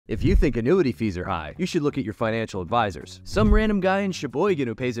If you think annuity fees are high, you should look at your financial advisors. Some random guy in Sheboygan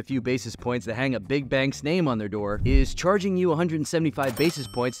who pays a few basis points to hang a big bank's name on their door is charging you 175 basis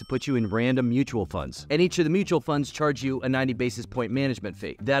points to put you in random mutual funds. And each of the mutual funds charge you a 90 basis point management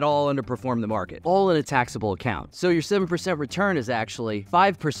fee. That all underperform the market, all in a taxable account. So your 7% return is actually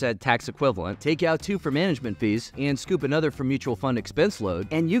 5% tax equivalent. Take out 2 for management fees and scoop another for mutual fund expense load,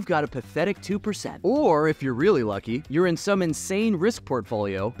 and you've got a pathetic 2%. Or if you're really lucky, you're in some insane risk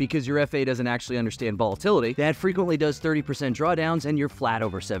portfolio because your FA doesn't actually understand volatility that frequently does 30% drawdowns and you're flat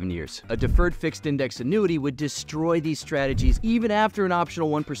over 7 years. A deferred fixed index annuity would destroy these strategies even after an optional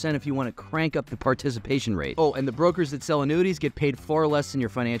 1% if you want to crank up the participation rate. Oh, and the brokers that sell annuities get paid far less than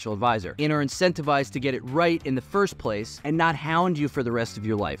your financial advisor and are incentivized to get it right in the first place and not hound you for the rest of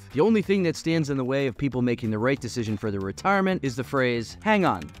your life. The only thing that stands in the way of people making the right decision for their retirement is the phrase, "Hang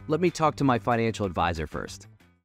on, let me talk to my financial advisor first."